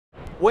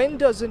When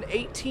does an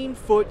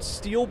 18-foot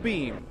steel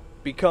beam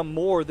become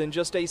more than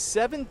just a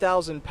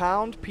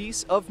 7,000-pound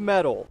piece of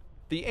metal?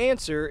 The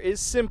answer is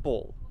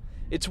simple.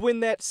 It's when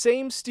that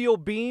same steel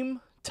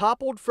beam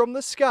toppled from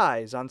the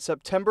skies on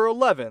September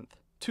 11th,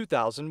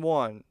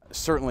 2001.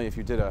 Certainly, if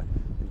you did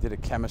a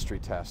chemistry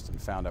test and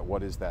found out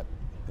what is that,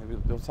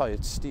 they'll tell you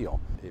it's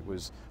steel. It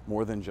was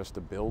more than just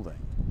a building.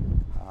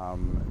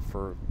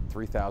 For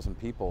 3,000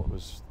 people, it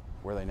was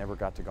where they never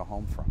got to go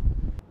home from.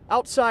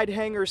 Outside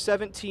Hangar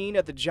 17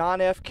 at the John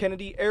F.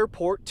 Kennedy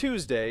Airport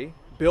Tuesday,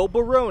 Bill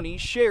Baroni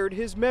shared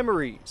his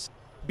memories.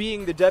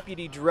 Being the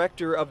deputy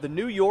director of the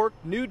New York,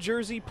 New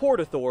Jersey Port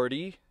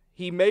Authority,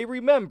 he may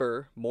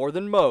remember more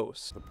than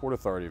most. The Port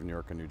Authority of New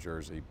York and New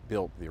Jersey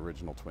built the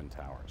original Twin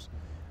Towers.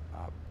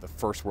 The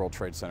first World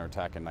Trade Center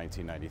attack in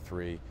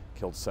 1993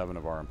 killed 7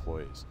 of our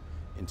employees.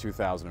 In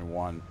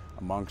 2001,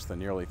 amongst the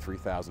nearly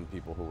 3,000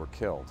 people who were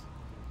killed,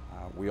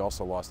 we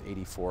also lost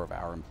 84 of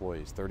our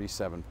employees,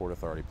 37 Port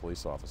Authority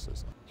police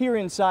officers. Here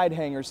inside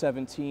Hangar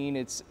 17,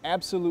 it's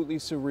absolutely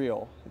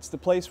surreal. It's the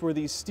place where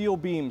these steel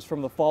beams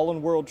from the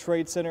fallen World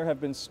Trade Center have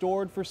been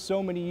stored for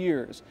so many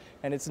years.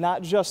 And it's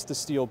not just the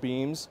steel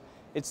beams,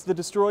 it's the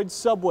destroyed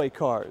subway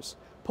cars,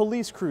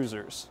 police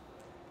cruisers,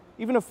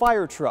 even a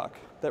fire truck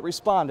that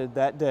responded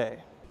that day.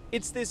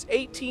 It's this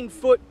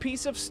 18-foot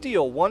piece of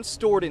steel once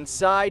stored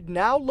inside,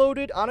 now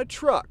loaded on a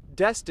truck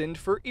destined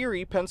for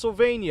Erie,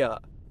 Pennsylvania.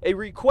 A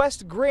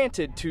request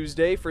granted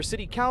Tuesday for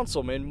City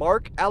Councilman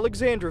Mark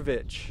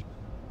Alexandrovich.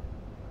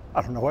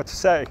 I don't know what to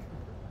say.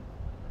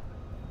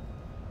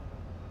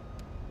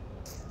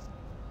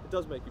 It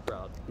does make you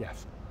proud.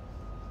 Yes.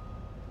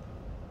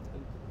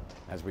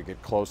 As we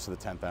get close to the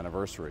 10th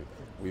anniversary,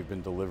 we've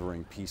been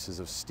delivering pieces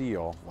of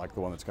steel, like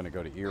the one that's going to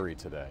go to Erie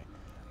today,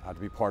 to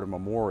be part of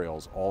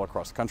memorials all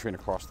across the country and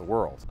across the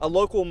world. A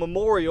local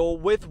memorial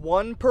with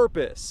one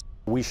purpose.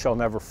 We shall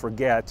never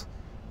forget,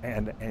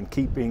 and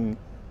keeping,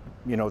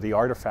 you know, the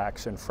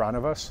artifacts in front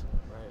of us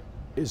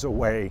is a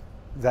way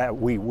that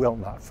we will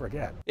not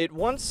forget. It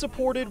once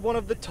supported one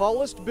of the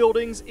tallest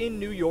buildings in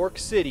New York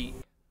City.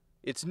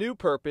 Its new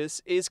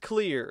purpose is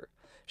clear,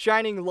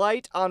 shining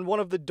light on one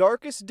of the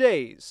darkest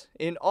days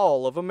in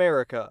all of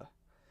America.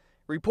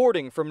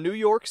 Reporting from New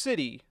York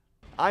City,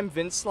 I'm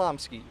Vince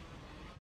Slomsky.